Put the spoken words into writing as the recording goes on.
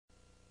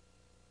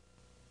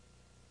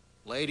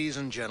Ladies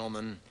and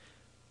gentlemen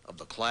of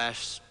the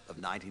class of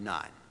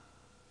 '99,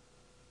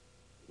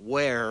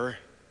 wear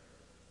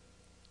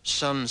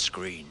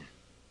sunscreen.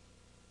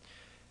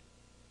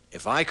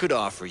 If I could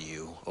offer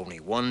you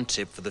only one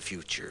tip for the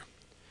future,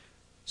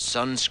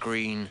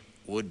 sunscreen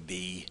would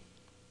be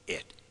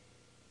it.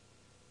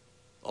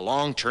 The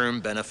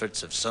long-term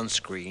benefits of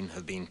sunscreen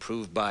have been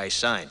proved by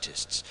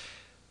scientists,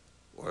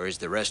 whereas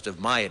the rest of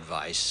my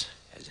advice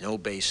has no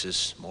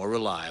basis more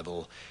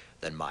reliable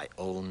than my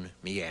own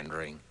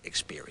meandering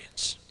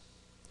experience.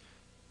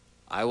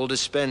 I will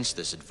dispense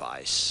this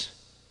advice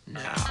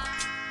now.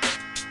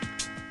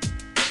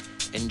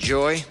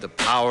 Enjoy the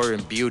power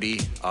and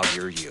beauty of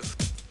your youth.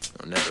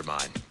 Oh, never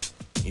mind.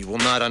 You will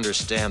not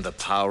understand the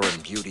power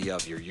and beauty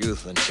of your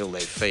youth until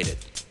they've faded.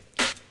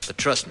 But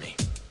trust me,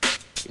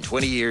 in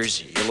 20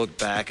 years, you'll look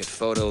back at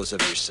photos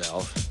of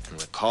yourself and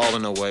recall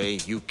in a way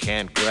you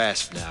can't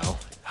grasp now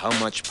how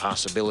much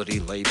possibility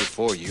lay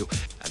before you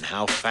and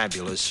how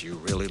fabulous you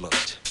really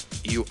looked.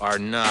 You are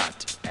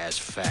not as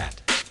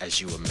fat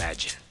as you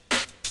imagine.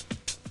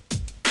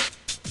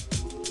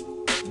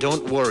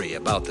 Don't worry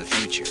about the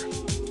future,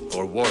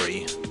 or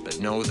worry, but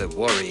know that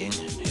worrying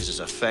is as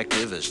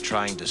effective as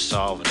trying to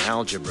solve an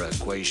algebra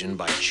equation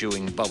by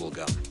chewing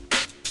bubblegum.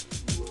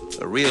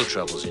 The real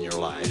troubles in your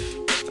life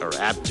are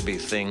apt to be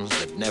things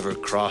that never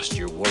crossed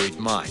your worried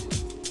mind,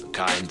 the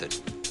kind that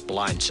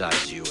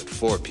blindsides you at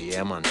 4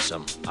 p.m. on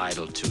some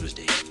idle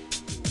Tuesday.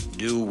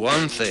 Do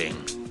one thing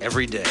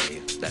every day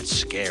that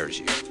scares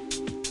you.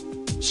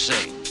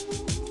 Sing.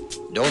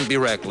 Don't be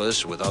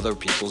reckless with other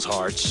people's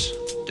hearts.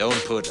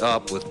 Don't put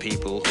up with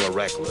people who are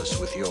reckless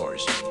with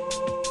yours.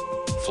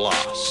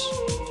 Floss.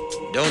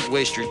 Don't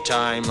waste your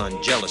time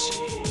on jealousy.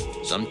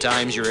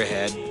 Sometimes you're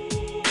ahead,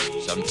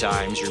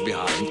 sometimes you're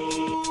behind.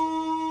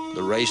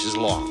 The race is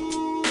long,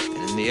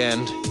 and in the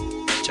end,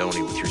 it's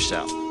only with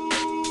yourself.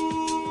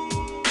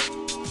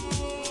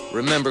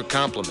 Remember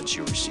compliments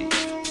you receive.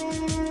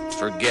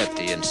 Forget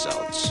the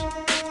insults.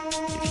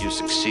 If you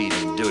succeed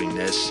in doing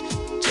this,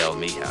 tell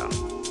me how.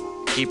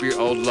 Keep your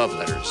old love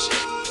letters.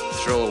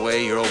 Throw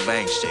away your old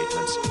bank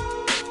statements.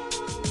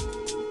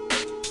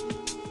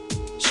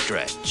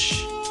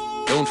 Stretch.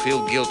 Don't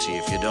feel guilty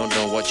if you don't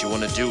know what you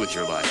want to do with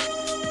your life.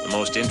 The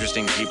most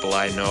interesting people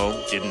I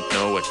know didn't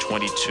know at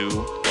 22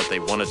 what they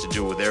wanted to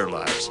do with their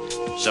lives.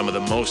 Some of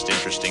the most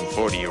interesting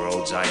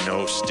 40-year-olds I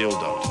know still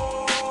don't.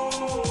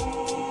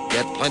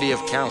 Get plenty of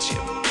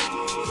calcium.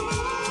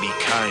 Be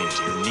kind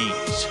to your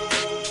knees.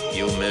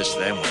 You'll miss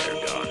them when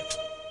they're gone.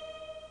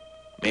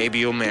 Maybe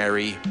you'll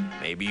marry,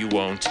 maybe you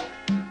won't.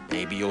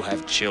 Maybe you'll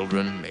have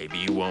children, maybe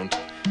you won't.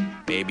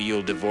 Maybe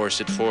you'll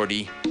divorce at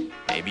 40.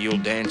 Maybe you'll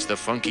dance the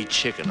funky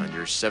chicken on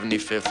your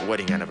 75th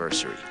wedding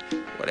anniversary.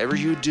 Whatever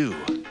you do,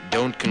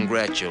 don't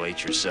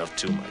congratulate yourself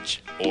too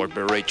much, or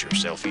berate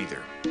yourself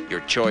either. Your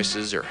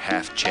choices are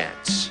half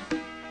chance.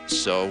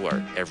 So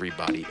are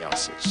everybody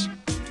else's.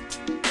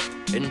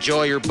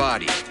 Enjoy your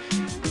body.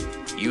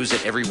 Use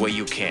it every way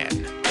you can.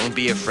 Don't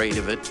be afraid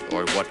of it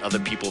or what other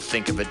people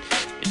think of it.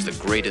 It's the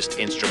greatest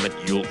instrument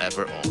you'll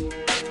ever own.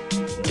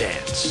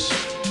 Dance.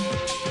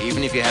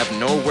 Even if you have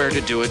nowhere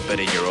to do it but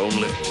in your own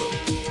living room.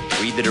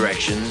 Read the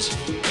directions,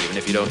 even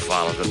if you don't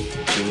follow them.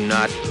 Do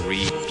not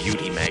read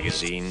beauty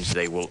magazines.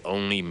 They will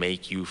only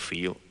make you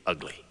feel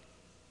ugly.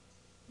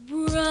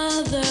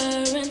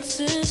 Brother and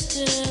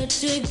sister,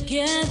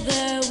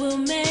 together we'll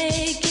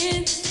make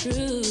it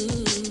through.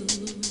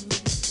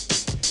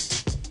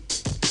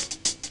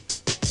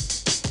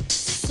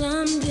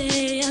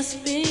 Someday our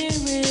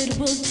spirit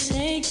will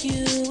take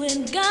you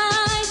and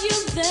guide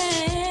you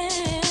there.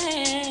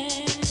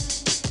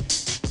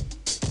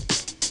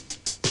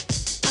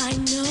 I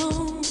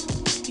know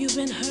you've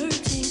been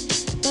hurting,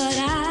 but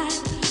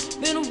I've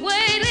been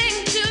waiting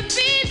to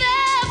be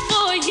there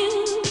for you.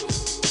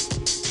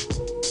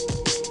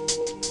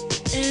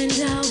 And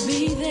I'll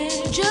be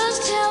there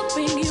just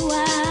helping you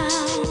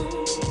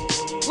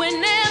out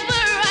whenever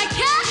I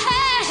can.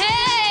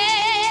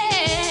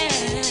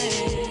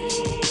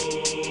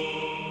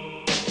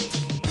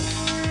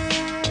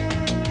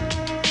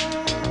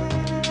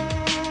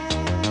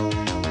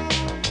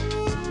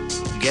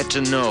 Get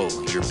to know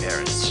your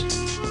parents.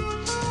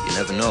 You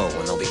never know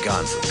when they'll be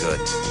gone for good.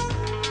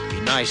 Be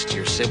nice to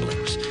your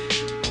siblings.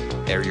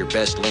 They're your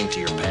best link to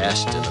your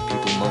past and the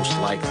people most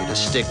likely to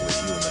stick with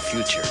you in the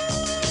future.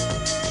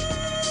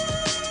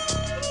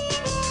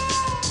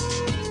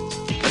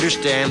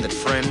 Understand that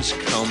friends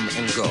come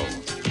and go,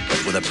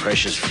 but with a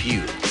precious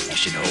few, you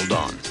should hold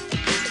on.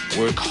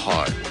 Work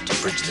hard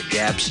to bridge the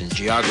gaps in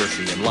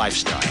geography and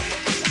lifestyle,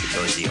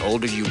 because the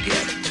older you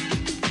get,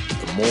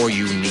 the more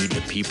you need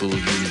the people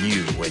you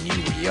knew when you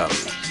were young.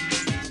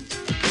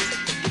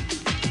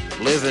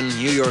 Live in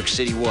New York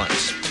City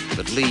once,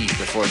 but leave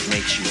before it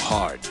makes you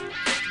hard.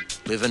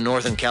 Live in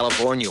Northern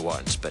California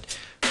once, but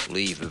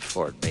leave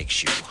before it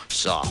makes you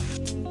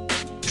soft.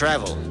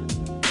 Travel.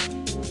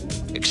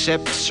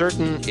 Accept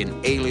certain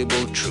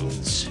inalienable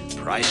truths.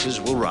 Prices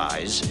will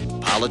rise,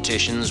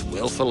 politicians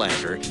will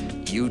philander,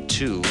 you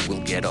too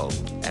will get old.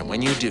 And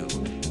when you do,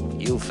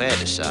 you'll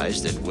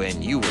fantasize that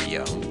when you were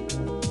young,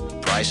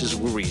 prices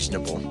were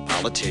reasonable,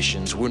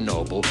 politicians were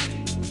noble,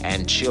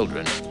 and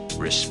children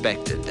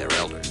respected their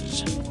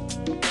elders.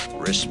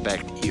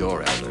 Respect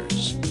your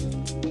elders.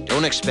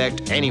 Don't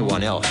expect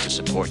anyone else to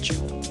support you.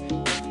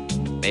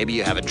 Maybe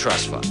you have a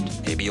trust fund.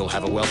 Maybe you'll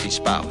have a wealthy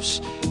spouse.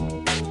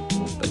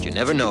 But you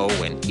never know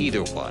when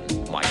either one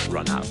might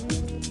run out.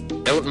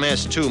 Don't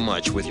mess too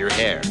much with your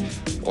hair,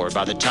 or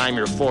by the time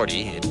you're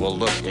 40, it will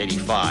look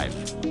 85.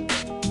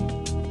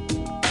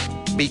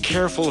 Be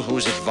careful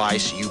whose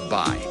advice you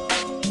buy,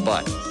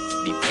 but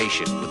be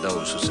patient with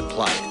those who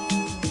supply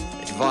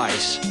it.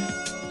 Advice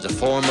is a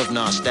form of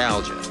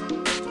nostalgia.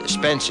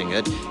 Dispensing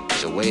it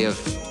is a way of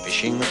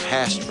fishing the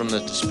past from the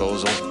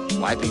disposal,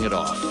 wiping it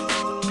off,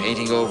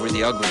 painting over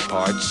the ugly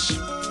parts,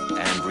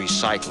 and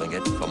recycling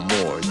it for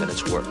more than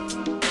it's worth.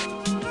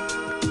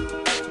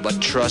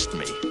 But trust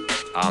me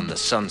on the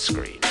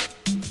sunscreen.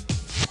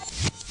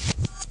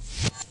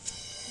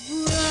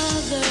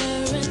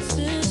 Brother and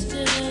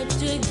sister,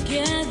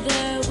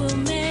 together we'll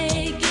make